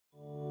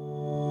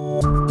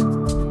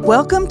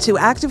Welcome to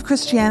Active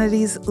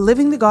Christianity's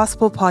Living the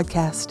Gospel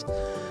podcast.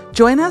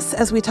 Join us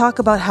as we talk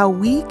about how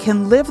we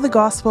can live the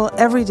gospel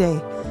every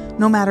day,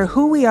 no matter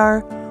who we are,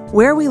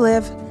 where we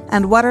live,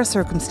 and what our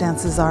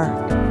circumstances are.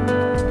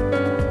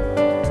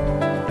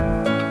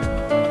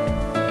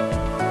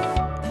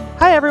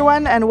 Hi,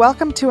 everyone, and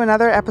welcome to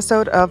another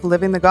episode of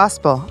Living the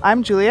Gospel.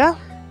 I'm Julia.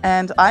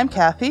 And I'm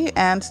Kathy,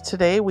 and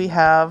today we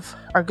have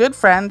our good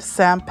friend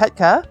Sam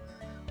Petkau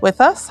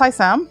with us. Hi,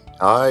 Sam.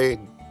 Hi.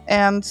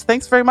 And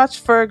thanks very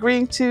much for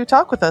agreeing to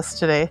talk with us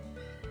today.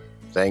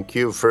 Thank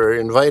you for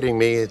inviting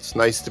me. It's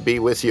nice to be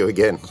with you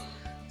again.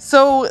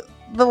 So,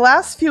 the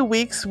last few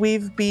weeks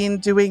we've been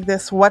doing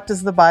this What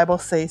Does the Bible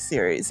Say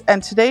series,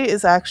 and today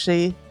is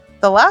actually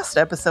the last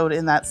episode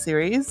in that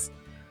series.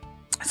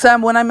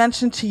 Sam, when I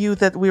mentioned to you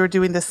that we were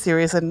doing this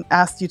series and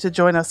asked you to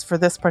join us for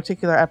this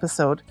particular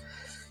episode,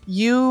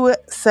 you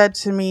said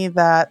to me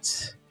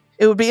that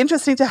it would be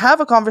interesting to have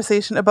a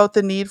conversation about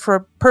the need for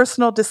a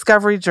personal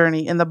discovery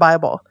journey in the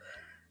Bible.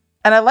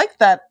 And I like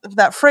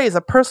that phrase,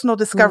 a personal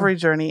discovery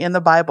journey in the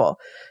Bible.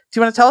 Do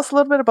you want to tell us a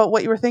little bit about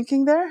what you were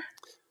thinking there?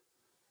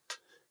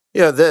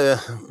 Yeah,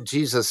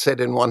 Jesus said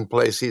in one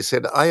place, he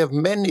said, I have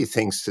many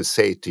things to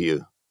say to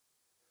you.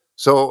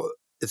 So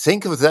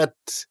think of that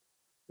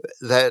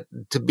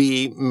to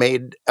be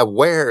made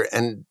aware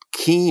and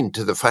keen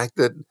to the fact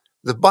that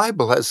the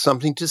Bible has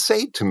something to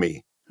say to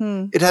me.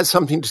 It has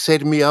something to say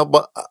to me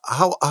about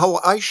how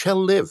I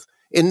shall live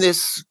in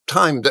this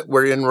time that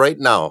we're in right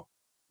now.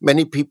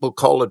 Many people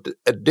call it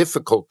a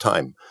difficult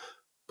time,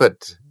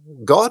 but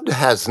God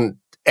hasn't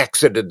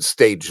exited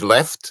stage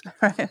left.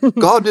 Right.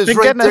 God is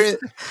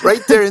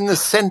right there in the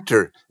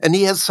center, and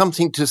he has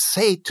something to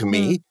say to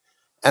me.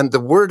 And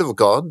the Word of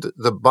God,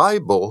 the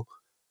Bible,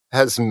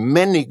 has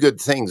many good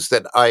things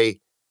that I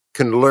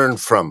can learn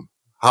from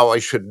how I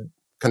should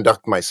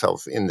conduct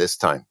myself in this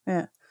time.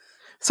 Yeah.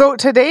 So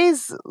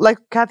today's, like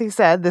Kathy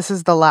said, this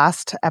is the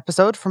last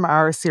episode from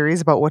our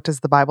series about what does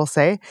the Bible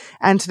say.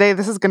 And today,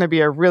 this is going to be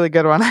a really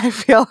good one, I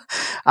feel.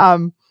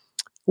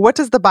 What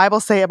does the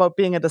Bible say about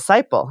being a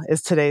disciple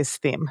is today's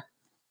theme.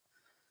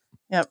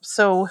 Yep.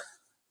 So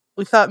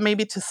we thought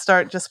maybe to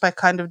start just by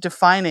kind of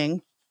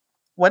defining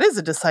what is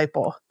a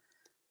disciple.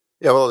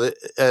 Yeah, well,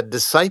 a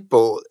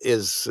disciple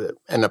is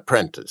an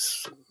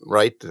apprentice,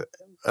 right?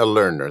 A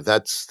learner.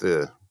 That's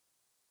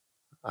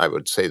I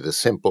would say, the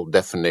simple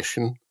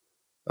definition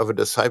of a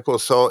disciple.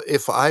 So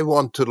if I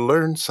want to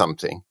learn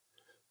something,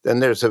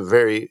 then there's a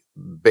very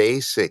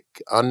basic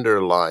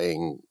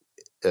underlying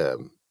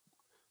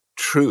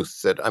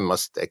truth that I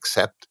must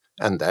accept,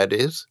 and that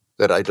is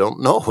that I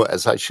don't know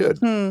as I should.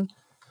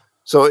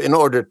 So in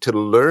order to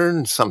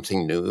learn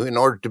something new, in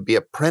order to be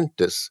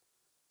apprentice,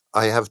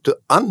 I have to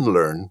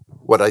unlearn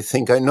what I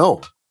think I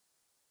know.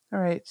 All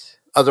right.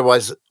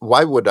 Otherwise,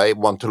 why would I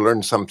want to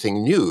learn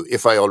something new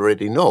if I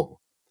already know?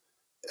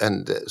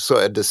 And so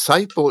a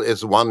disciple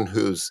is one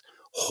whose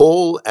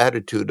whole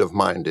attitude of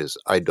mind is,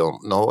 I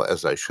don't know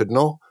as I should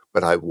know,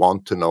 but I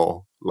want to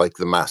know like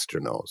the master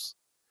knows.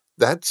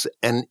 That's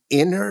an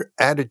inner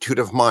attitude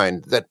of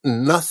mind that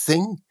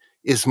nothing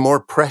is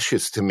more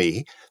precious to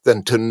me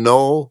than to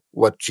know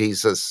what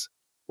Jesus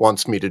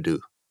wants me to do.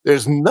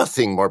 There's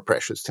nothing more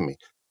precious to me.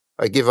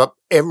 I give up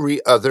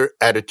every other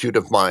attitude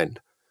of mind.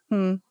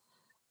 And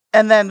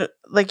then,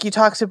 like you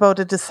talked about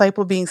a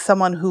disciple being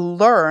someone who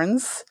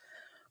learns,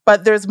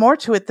 but there's more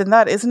to it than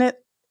that, isn't it?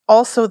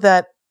 Also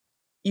that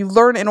you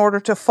learn in order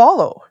to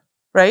follow,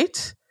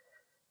 right?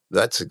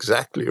 That's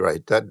exactly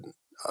right.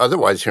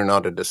 Otherwise, you're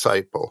not a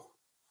disciple.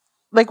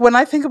 Like when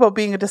I think about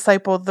being a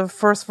disciple, the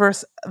first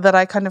verse that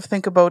I kind of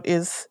think about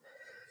is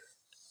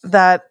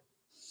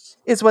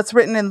what's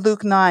written in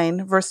Luke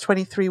 9, verse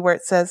 23, where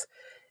it says,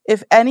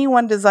 if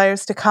anyone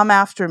desires to come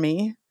after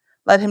me,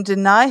 let him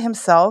deny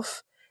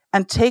himself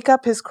and take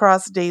up his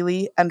cross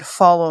daily and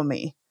follow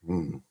me.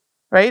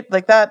 Right?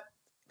 Like that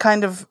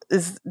kind of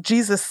is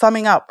Jesus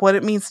summing up what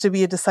it means to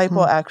be a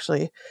disciple,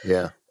 actually.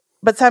 Yeah.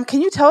 But Sam,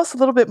 can you tell us a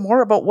little bit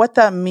more about what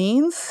that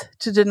means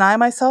to deny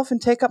myself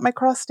and take up my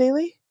cross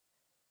daily?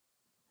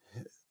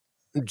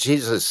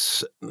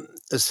 Jesus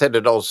said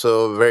it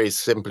also very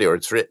simply, or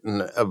it's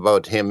written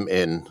about him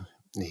in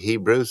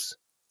Hebrews,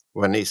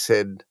 when he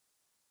said,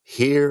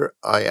 here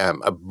I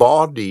am, a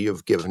body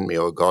you've given me,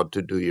 O God,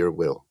 to do your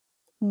will.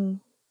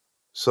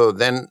 So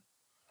then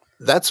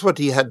that's what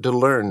he had to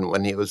learn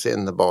when he was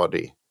in the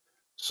body.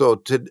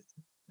 So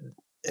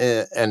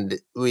and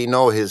we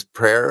know his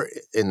prayer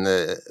in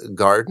the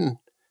garden.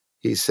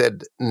 He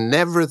said,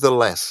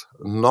 nevertheless,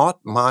 not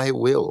my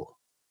will.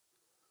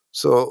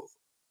 So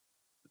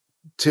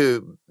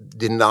to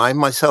deny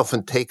myself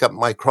and take up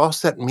my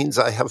cross, that means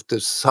I have to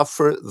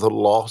suffer the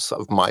loss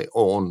of my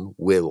own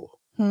will.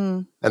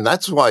 And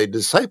that's why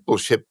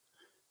discipleship,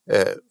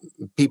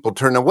 people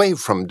turn away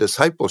from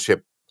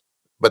discipleship.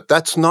 But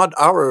that's not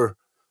our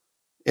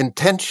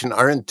intention.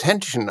 Our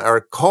intention, our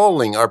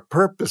calling, our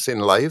purpose in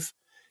life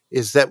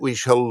is that we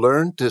shall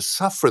learn to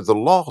suffer the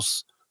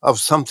loss of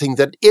something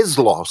that is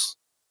lost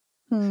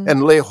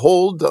and lay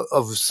hold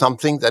of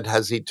something that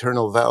has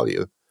eternal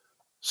value.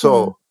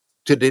 So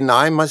to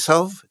deny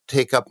myself,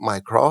 take up my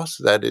cross,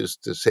 that is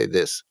to say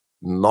this,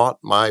 not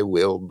my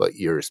will, but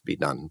yours be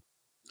done.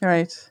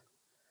 Right.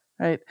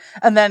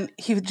 And then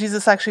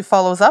Jesus actually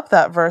follows up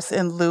that verse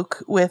in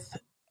Luke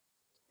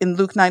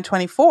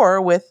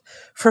 9:24 with,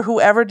 for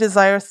whoever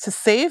desires to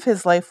save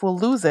his life will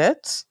lose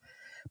it,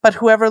 but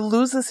whoever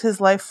loses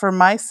his life for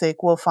my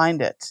sake will find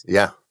it.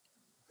 Yeah,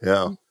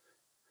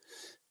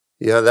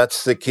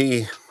 that's the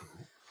key.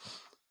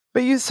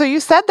 But you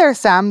said there,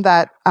 Sam,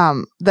 that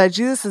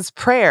Jesus'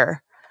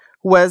 prayer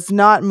was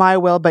not my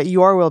will, but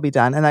your will be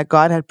done, and that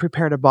God had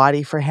prepared a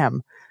body for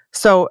him.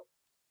 So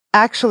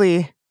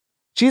actually,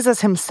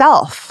 Jesus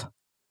himself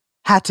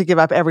had to give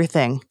up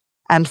everything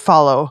and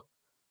follow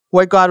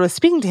what God was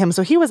speaking to him.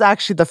 So he was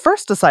actually the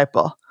first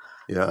disciple.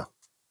 Yeah,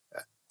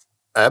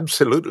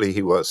 absolutely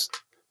he was.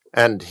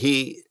 And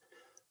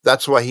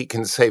that's why he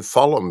can say,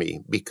 follow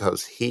me,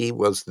 because he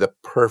was the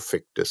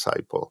perfect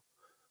disciple.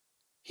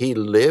 He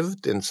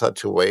lived in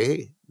such a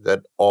way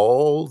that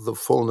all the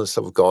fullness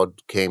of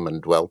God came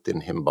and dwelt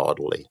in him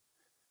bodily.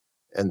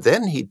 And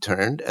then he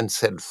turned and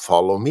said,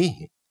 follow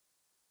me.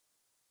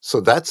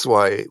 So that's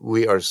why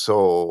we are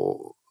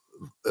so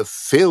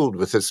filled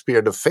with the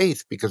spirit of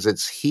faith, because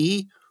it's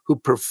he who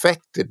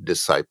perfected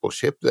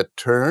discipleship that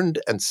turned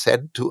and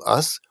said to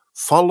us,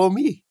 follow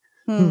me.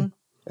 And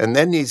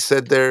then he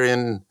said there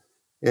in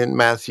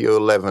Matthew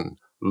 11,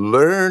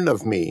 learn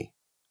of me,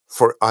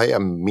 for I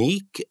am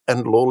meek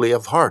and lowly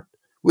of heart.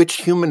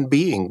 Which human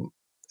being,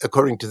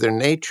 according to their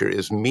nature,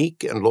 is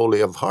meek and lowly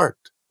of heart?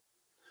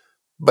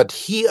 But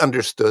he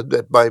understood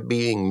that by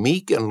being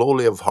meek and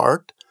lowly of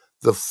heart,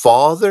 the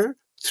Father,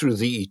 through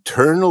the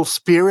eternal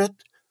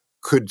Spirit,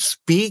 could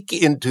speak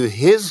into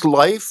his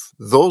life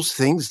those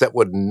things that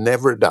would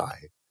never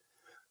die.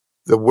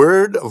 The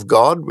Word of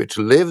God, which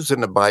lives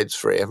and abides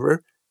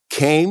forever,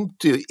 came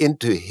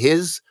into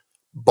his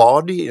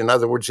body, in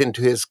other words,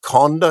 into his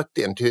conduct,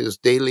 into his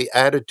daily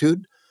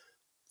attitude,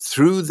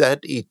 through that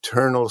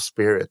eternal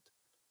Spirit.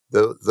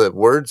 The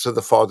words of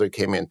the Father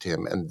came into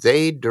him, and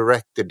they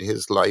directed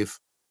his life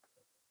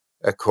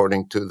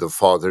according to the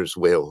Father's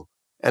will.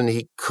 And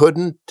he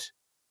couldn't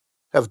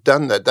have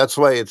done that. That's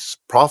why it's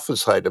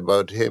prophesied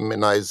about him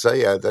in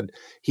Isaiah that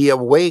he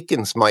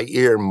awakens my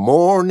ear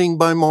morning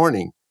by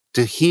morning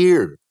to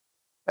hear,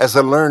 as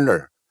a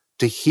learner,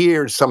 to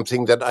hear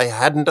something that I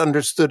hadn't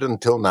understood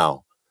until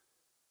now.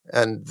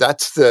 And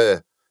that's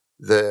the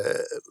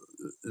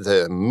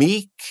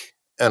meek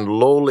and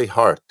lowly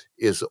heart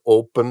is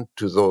open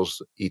to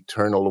those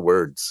eternal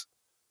words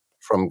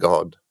from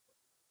God.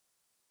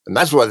 And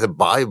that's why the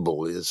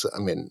Bible is,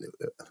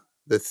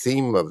 the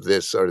theme of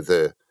this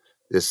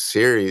this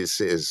series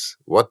is,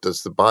 what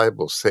does the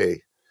Bible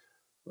say?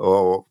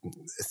 Oh,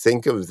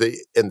 think of the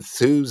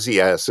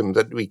enthusiasm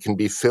that we can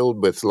be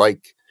filled with.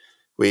 Like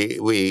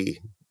we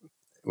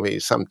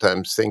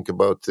sometimes think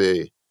about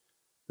the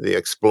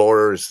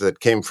explorers that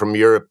came from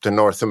Europe to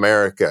North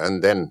America,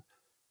 and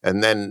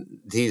then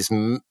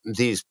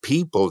these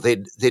people,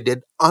 they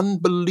did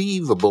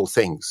unbelievable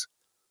things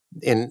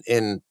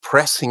in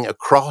pressing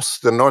across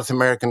the North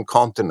American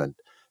continent,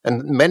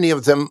 and many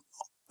of them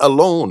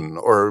alone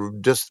or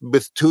just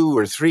with two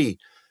or three.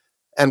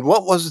 And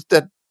what was it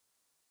that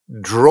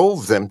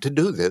drove them to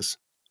do this?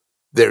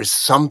 There's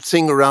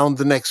something around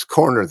the next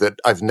corner that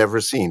I've never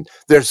seen.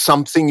 There's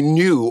something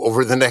new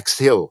over the next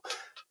hill.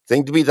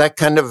 Think to be that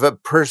kind of a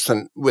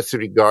person with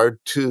regard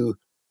to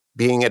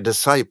being a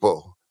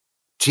disciple.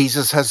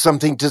 Jesus has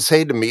something to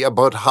say to me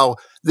about how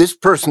this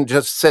person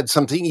just said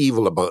something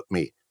evil about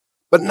me.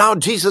 But now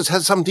Jesus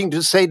has something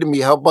to say to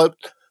me about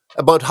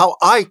how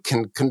I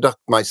can conduct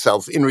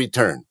myself in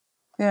return.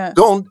 Yeah.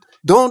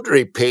 Don't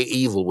repay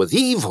evil with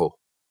evil,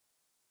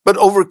 but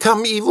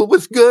overcome evil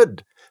with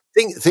good.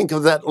 Think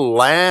of that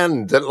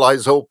land that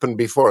lies open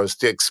before us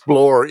to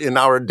explore in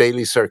our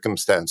daily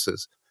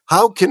circumstances.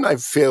 How can I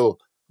feel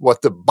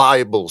what the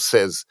Bible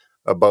says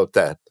about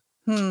that?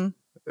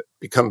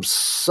 Becomes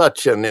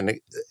such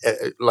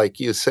like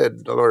you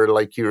said, or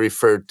like you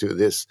referred to,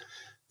 this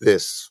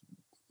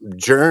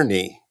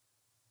journey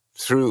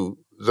through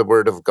the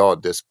Word of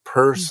God, this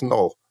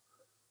personal,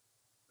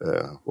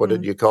 what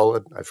did you call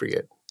it? I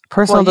forget.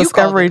 Personal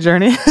discovery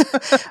journey.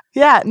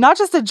 Yeah, not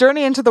just a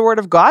journey into the Word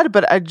of God,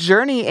 but a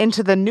journey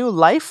into the new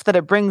life that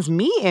it brings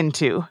me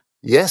into.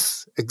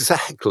 Yes,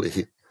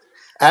 exactly.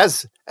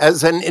 As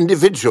an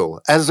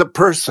individual, as a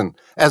person,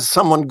 as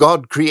someone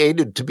God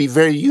created to be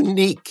very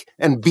unique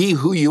and be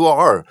who you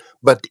are,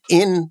 but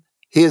in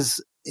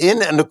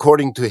and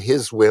according to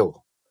his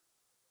will.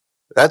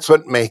 That's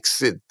what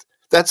makes it.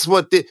 That's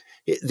what the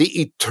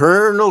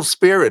eternal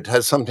Spirit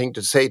has something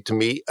to say to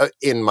me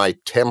in my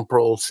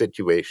temporal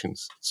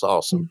situations. It's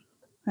awesome.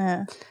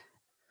 Yeah.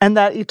 And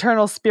that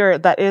eternal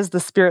Spirit, that is the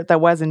Spirit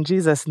that was in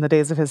Jesus in the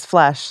days of his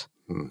flesh.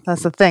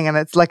 That's the thing. And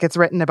it's like it's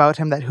written about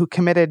him that who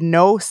committed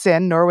no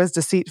sin, nor was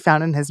deceit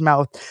found in his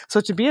mouth.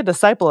 So to be a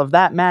disciple of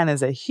that man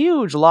is a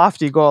huge,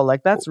 lofty goal.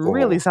 Like that's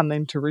really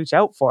something to reach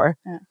out for.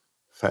 Yeah.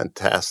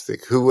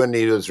 Fantastic. Who, when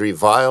he was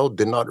reviled,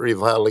 did not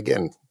revile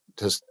again.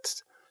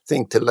 Just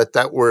think to let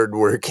that word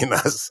work in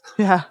us.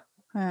 Yeah.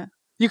 Yeah.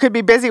 You could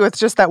be busy with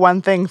just that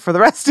one thing for the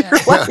rest of your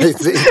life.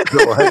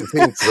 I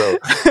think so.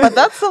 But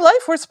that's the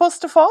life we're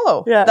supposed to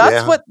follow. Yeah.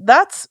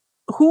 That's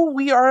who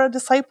we are a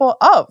disciple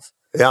of.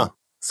 Yeah.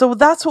 So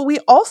that's what we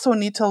also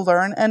need to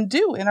learn and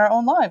do in our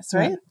own lives,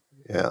 right?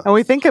 Yeah. And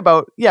we think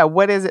about,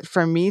 what is it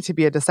for me to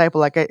be a disciple?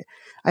 Like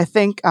I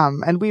think,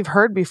 and we've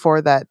heard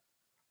before that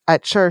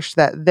at church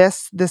that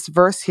this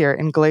verse here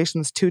in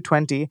Galatians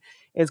 2:20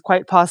 is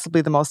quite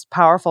possibly the most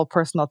powerful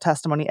personal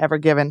testimony ever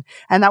given.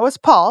 And that was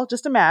Paul,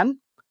 just a man,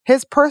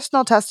 his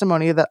personal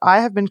testimony that I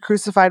have been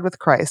crucified with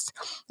Christ.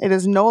 It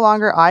is no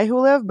longer I who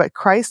live, but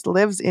Christ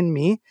lives in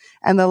me.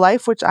 And the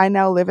life which I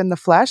now live in the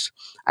flesh,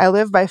 I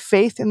live by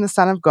faith in the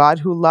Son of God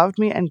who loved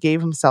me and gave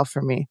himself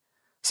for me.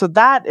 So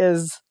that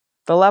is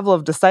the level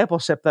of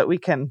discipleship that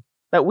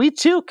we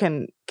too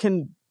can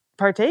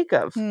partake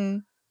of.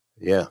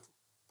 Yeah.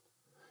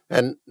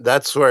 And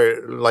that's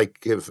where, like,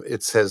 if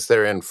it says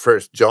there in 1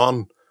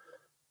 John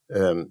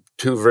 2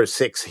 verse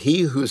 6,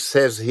 he who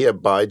says he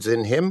abides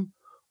in him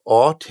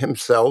ought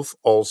himself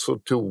also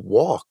to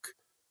walk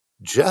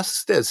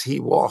just as he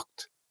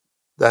walked.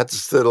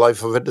 That's the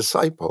life of a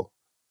disciple,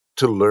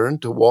 to learn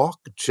to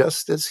walk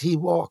just as he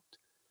walked.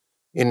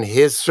 In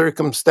his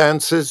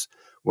circumstances,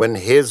 when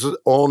his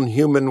own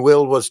human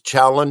will was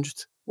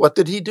challenged, what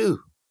did he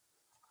do?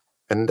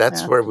 And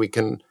that's where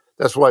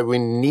that's why we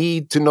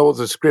need to know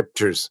the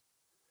scriptures.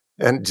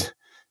 And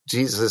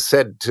Jesus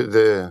said to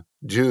the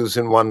Jews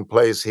in one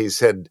place, he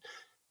said,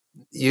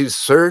 you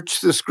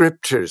search the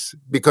scriptures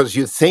because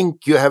you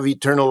think you have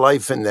eternal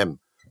life in them,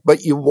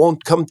 but you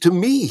won't come to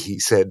me, he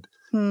said.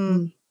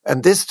 And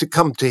this to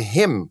come to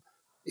him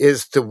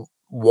is to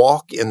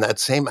walk in that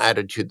same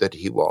attitude that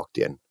he walked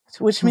in.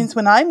 Which means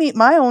when I meet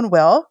my own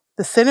will,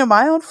 the sin of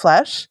my own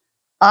flesh,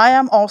 I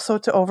am also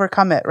to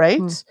overcome it,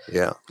 right?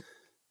 Yeah.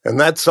 And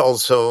that's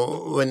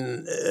also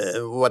when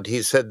what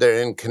he said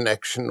there in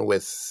connection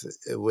with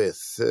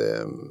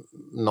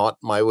not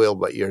my will,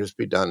 but yours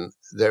be done.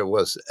 There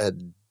was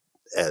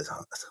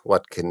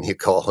what can you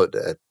call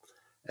it?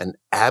 An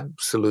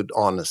absolute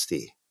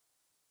honesty.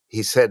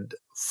 He said,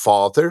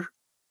 Father,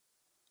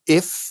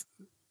 if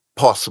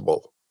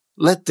possible,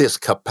 let this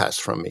cup pass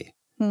from me.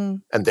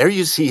 And there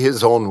you see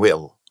his own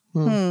will.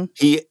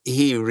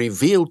 He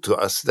revealed to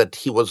us that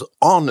he was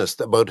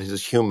honest about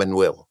his human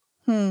will.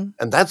 And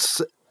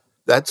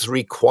that's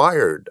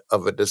required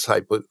of a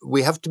disciple.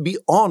 We have to be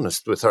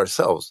honest with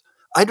ourselves.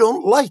 I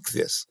don't like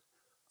this.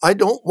 I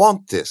don't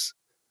want this.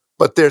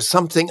 But there's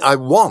something I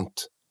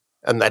want,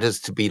 and that is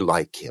to be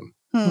like him.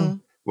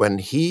 When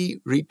he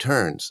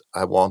returns,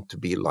 I want to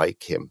be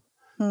like him.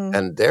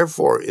 And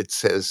therefore, it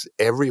says,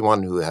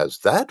 everyone who has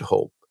that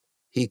hope,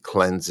 he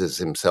cleanses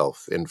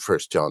himself in 1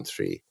 John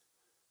 3.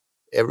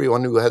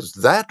 Everyone who has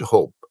that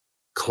hope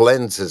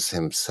cleanses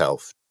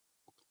himself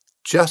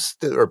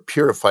or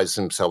purifies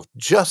himself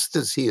just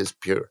as he is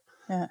pure.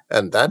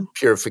 And that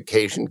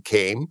purification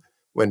came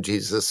when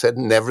Jesus said,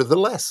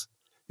 nevertheless.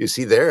 You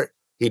see there,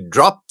 he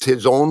dropped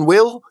his own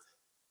will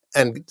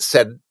and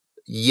said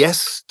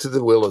yes to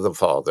the will of the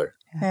Father.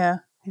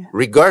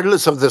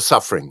 Regardless of the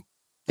suffering.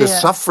 The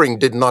suffering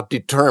did not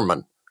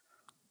determine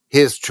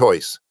his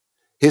choice.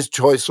 His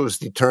choice was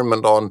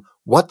determined on,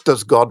 what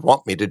does God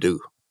want me to do?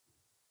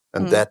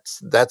 And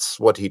that's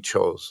what he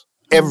chose.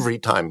 Every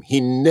time. He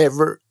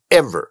never,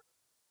 ever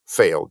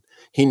failed.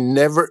 He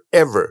never,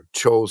 ever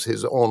chose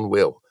his own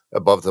will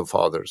above the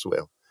Father's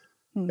will.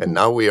 And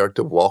now we are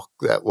to walk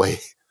that way.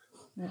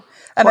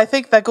 And I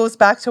think that goes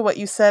back to what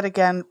you said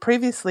again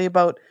previously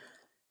about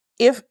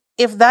if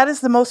that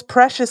is the most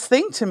precious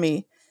thing to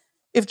me,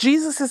 if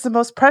Jesus is the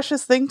most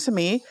precious thing to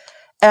me,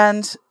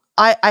 and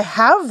I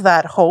have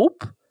that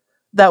hope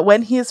that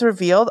when he is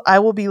revealed, I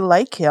will be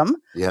like him,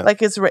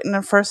 like it's written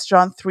in 1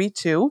 John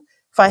 3:2.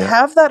 If I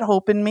have that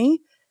hope in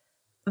me,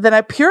 then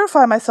I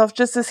purify myself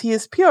just as he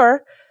is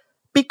pure,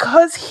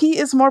 because he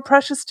is more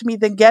precious to me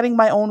than getting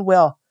my own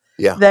will.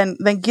 Than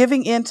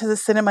giving in to the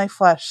sin in my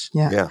flesh.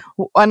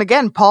 And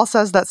again, Paul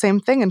says that same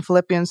thing in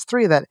Philippians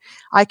 3, that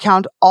I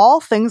count all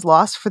things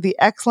lost for the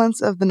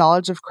excellence of the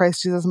knowledge of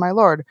Christ Jesus my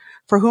Lord,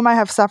 for whom I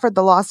have suffered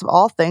the loss of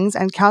all things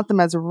and count them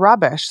as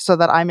rubbish so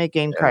that I may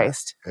gain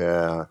Christ.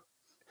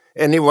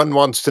 Anyone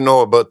wants to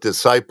know about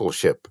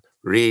discipleship,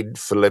 read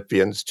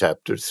Philippians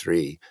chapter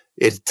 3.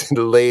 It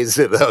lays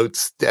it out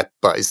step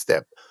by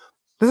step.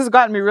 This has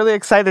gotten me really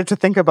excited to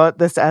think about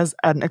this as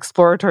an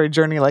exploratory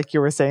journey, like you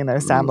were saying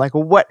there, Sam. Like,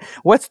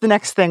 what's the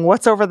next thing?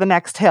 What's over the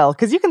next hill?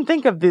 Because you can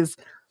think of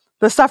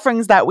the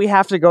sufferings that we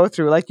have to go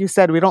through. Like you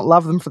said, we don't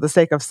love them for the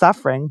sake of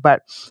suffering,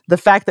 but the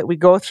fact that we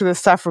go through the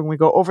suffering, we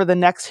go over the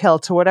next hill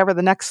to whatever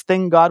the next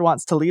thing God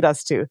wants to lead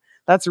us to.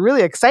 That's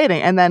really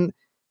exciting. And then,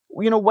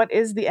 what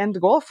is the end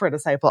goal for a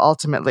disciple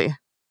ultimately?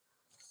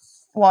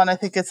 Well, and I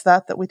think it's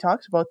that we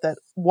talked about, that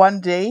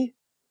one day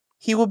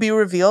he will be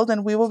revealed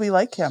and we will be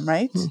like him,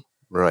 right?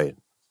 Right.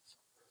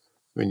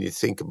 When you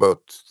think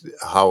about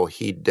how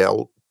he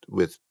dealt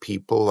with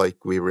people,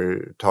 like we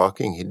were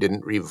talking, he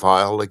didn't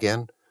revile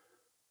again.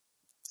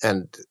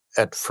 And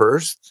at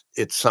first,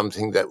 it's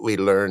something that we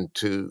learn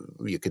to,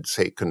 you could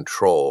say,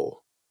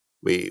 control.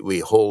 we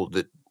hold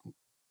it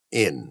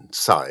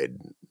inside,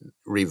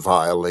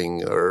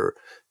 reviling or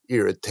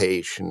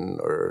irritation,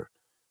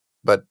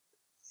 but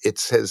it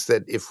says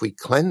that if we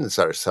cleanse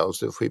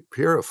ourselves, if we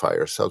purify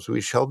ourselves, we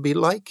shall be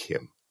like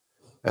him.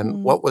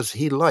 And what was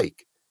he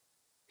like?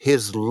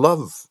 His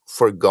love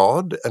for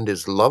God and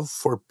his love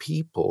for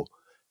people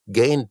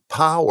gained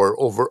power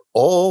over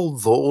all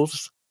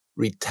those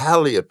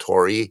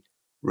retaliatory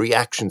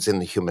reactions in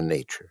the human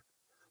nature.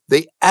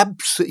 He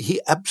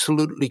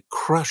absolutely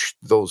crushed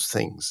those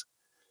things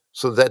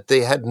so that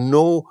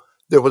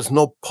there was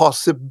no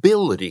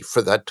possibility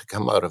for that to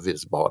come out of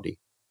his body.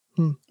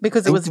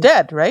 Because it was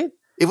dead, right?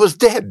 It was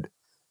dead.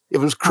 It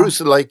was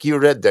crucified, like you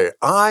read there.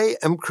 I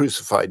am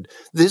crucified.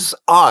 This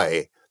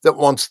I that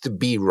wants to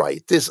be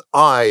right, this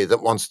I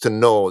that wants to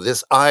know,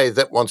 this I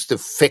that wants to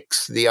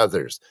fix the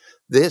others,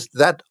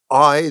 that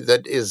I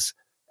that is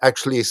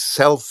actually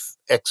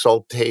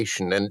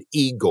self-exaltation and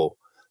ego,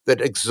 that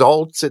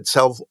exalts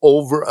itself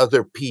over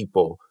other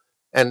people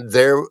and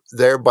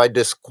thereby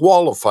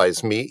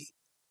disqualifies me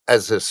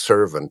as a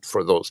servant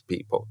for those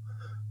people.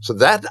 So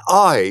that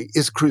I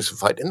is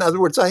crucified. In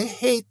other words, I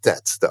hate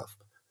that stuff.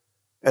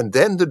 And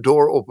then the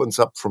door opens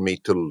up for me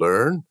to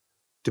learn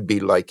to be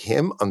like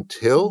him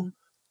until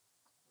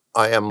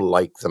I am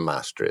like the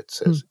master, it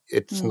says.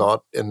 It's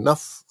not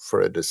enough for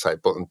a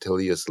disciple until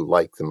he is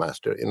like the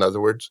master. In other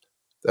words,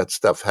 that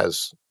stuff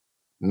has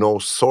no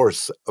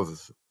source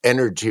of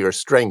energy or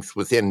strength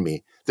within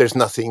me. There's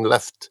nothing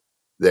left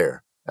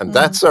there. And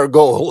that's our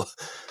goal.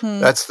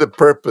 That's the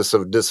purpose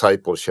of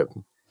discipleship.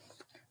 All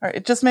right.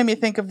 It just made me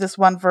think of this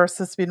one verse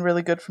that's been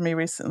really good for me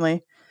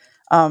recently.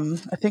 I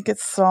think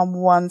it's Psalm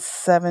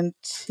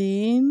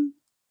 117.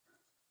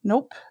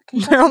 Nope.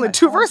 There are only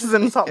 2 verses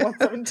in Psalm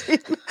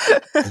 117.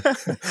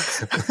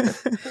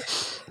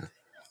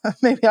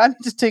 Maybe I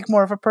need to take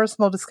more of a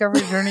personal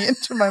discovery journey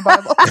into my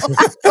Bible.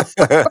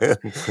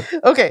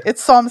 Okay,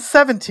 it's Psalm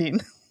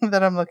 17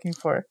 that I'm looking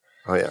for.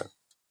 Oh, yeah.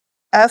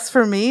 As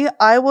for me,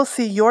 I will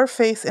see your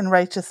face in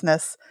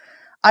righteousness.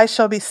 I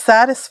shall be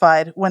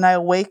satisfied when I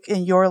awake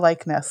in your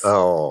likeness.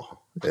 Oh,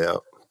 yeah.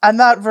 And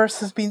that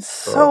verse has been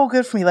so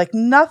good for me. Like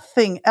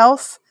nothing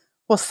else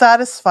will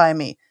satisfy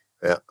me.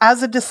 Yeah.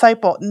 As a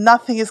disciple,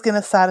 nothing is going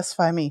to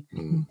satisfy me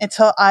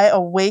until I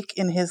awake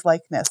in his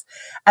likeness.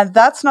 And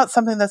that's not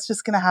something that's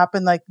just going to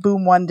happen like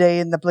boom one day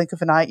in the blink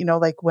of an eye,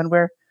 like when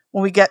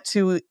we get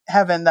to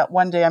heaven, that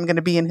one day I'm going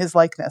to be in his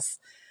likeness.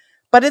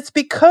 But it's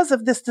because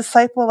of this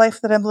disciple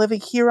life that I'm living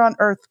here on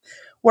earth,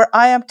 where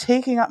I am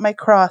taking up my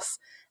cross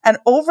and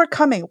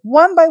overcoming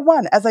one by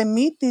one as I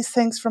meet these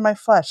things for my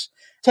flesh,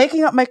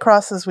 taking up my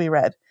cross as we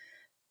read,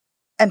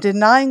 and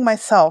denying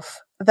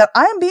myself that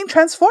I am being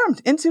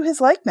transformed into his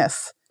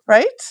likeness,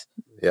 right?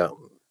 Yeah.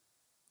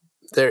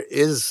 There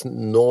is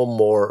no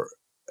more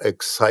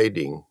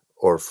exciting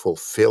or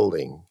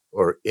fulfilling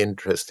or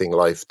interesting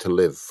life to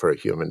live for a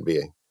human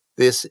being.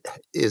 This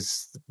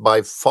is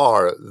by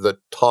far the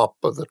top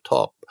of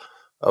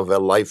a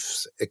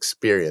life's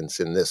experience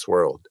in this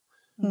world.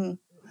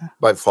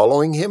 By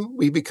following him,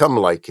 we become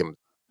like him.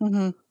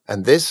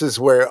 And this is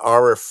where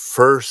our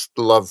first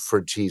love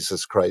for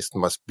Jesus Christ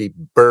must be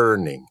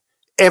burning.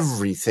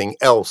 Everything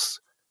else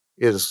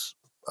is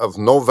of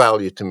no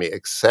value to me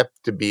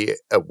except to be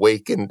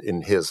awakened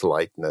in his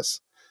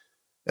likeness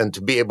and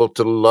to be able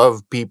to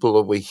love people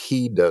the way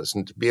he does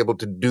and to be able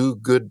to do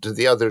good to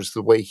the others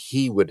the way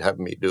he would have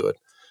me do it.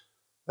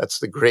 That's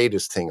the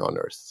greatest thing on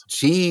earth.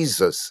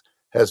 Jesus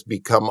has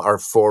become our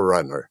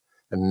forerunner,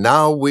 and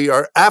now we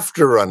are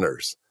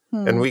afterrunners,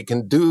 and we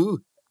can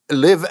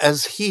live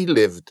as he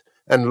lived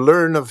and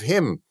learn of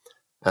him.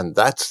 And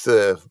that's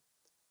the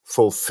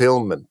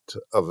fulfillment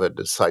of a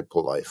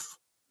disciple life.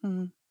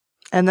 And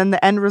then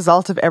the end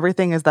result of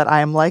everything is that I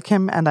am like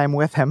him and I'm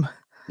with him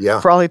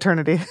for all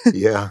eternity.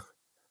 Yeah.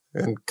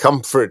 And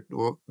comfort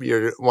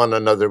one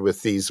another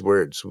with these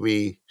words.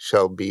 We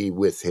shall be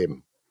with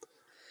him.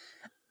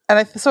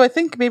 And so I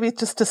think maybe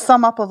just to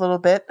sum up a little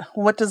bit,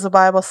 what does the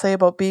Bible say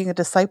about being a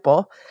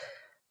disciple?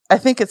 I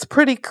think it's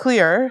pretty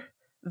clear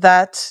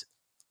that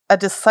a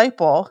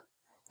disciple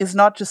is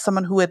not just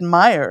someone who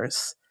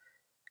admires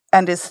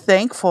and is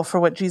thankful for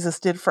what Jesus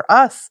did for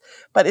us,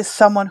 but is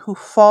someone who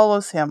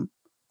follows him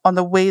on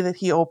the way that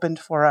he opened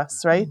for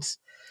us, right?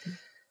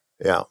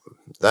 Yeah,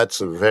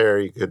 that's a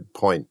very good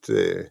point.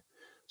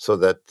 So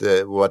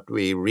that what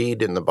we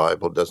read in the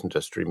Bible doesn't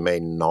just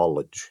remain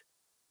knowledge.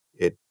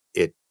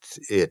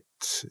 It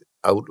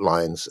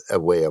outlines a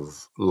way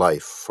of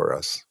life for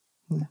us.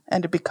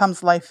 And it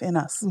becomes life in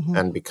us.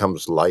 And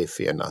becomes life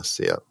in us,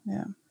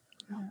 Yeah.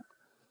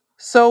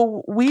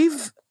 So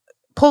we've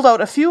pulled out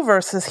a few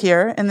verses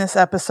here in this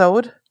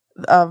episode,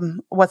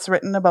 what's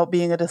written about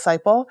being a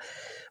disciple.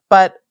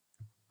 But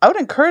I would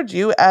encourage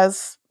you,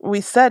 as we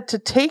said, to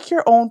take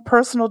your own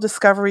personal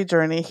discovery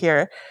journey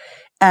here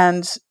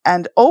and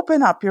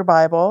open up your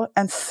Bible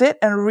and sit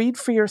and read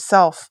for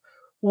yourself.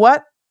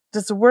 What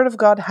does the Word of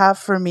God have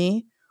for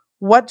me?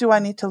 What do I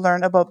need to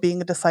learn about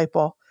being a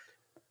disciple?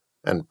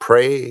 And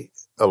pray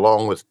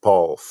along with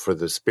Paul for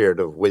the spirit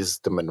of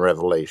wisdom and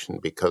revelation,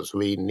 because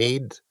we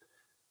need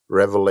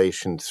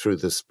revelation through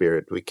the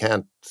Spirit. We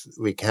can't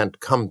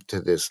come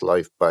to this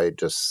life by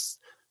just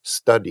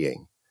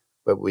studying,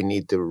 but we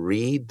need to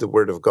read the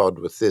Word of God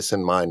with this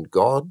in mind.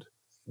 God,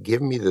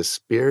 give me the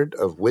spirit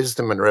of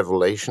wisdom and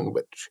revelation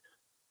which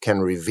can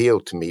reveal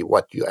to me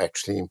what you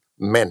actually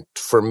meant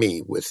for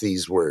me with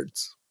these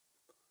words.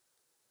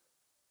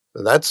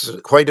 That's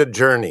quite a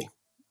journey.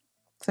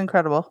 It's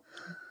incredible.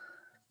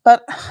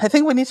 But I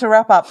think we need to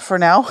wrap up for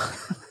now.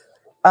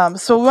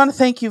 So we want to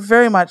thank you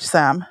very much,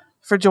 Sam,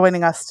 for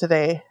joining us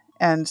today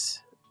and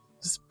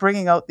just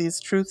bringing out these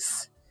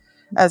truths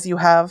as you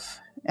have,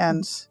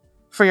 and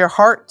for your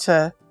heart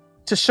to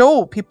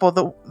show people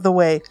the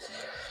way.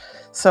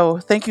 So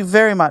thank you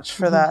very much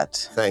for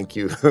that. Thank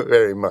you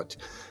very much.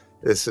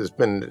 This has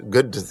been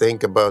good to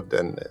think about,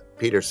 and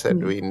Peter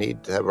said we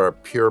need to have our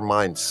pure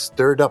minds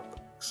stirred up.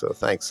 So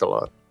thanks a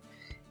lot.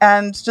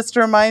 And just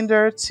a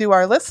reminder to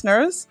our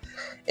listeners,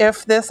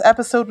 if this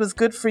episode was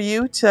good for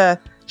you, to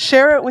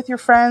share it with your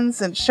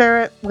friends and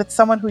share it with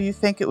someone who you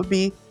think it would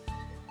be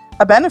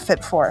a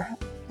benefit for.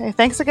 Okay,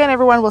 thanks again,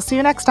 everyone. We'll see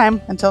you next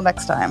time. Until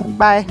next time.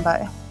 Bye.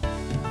 Bye.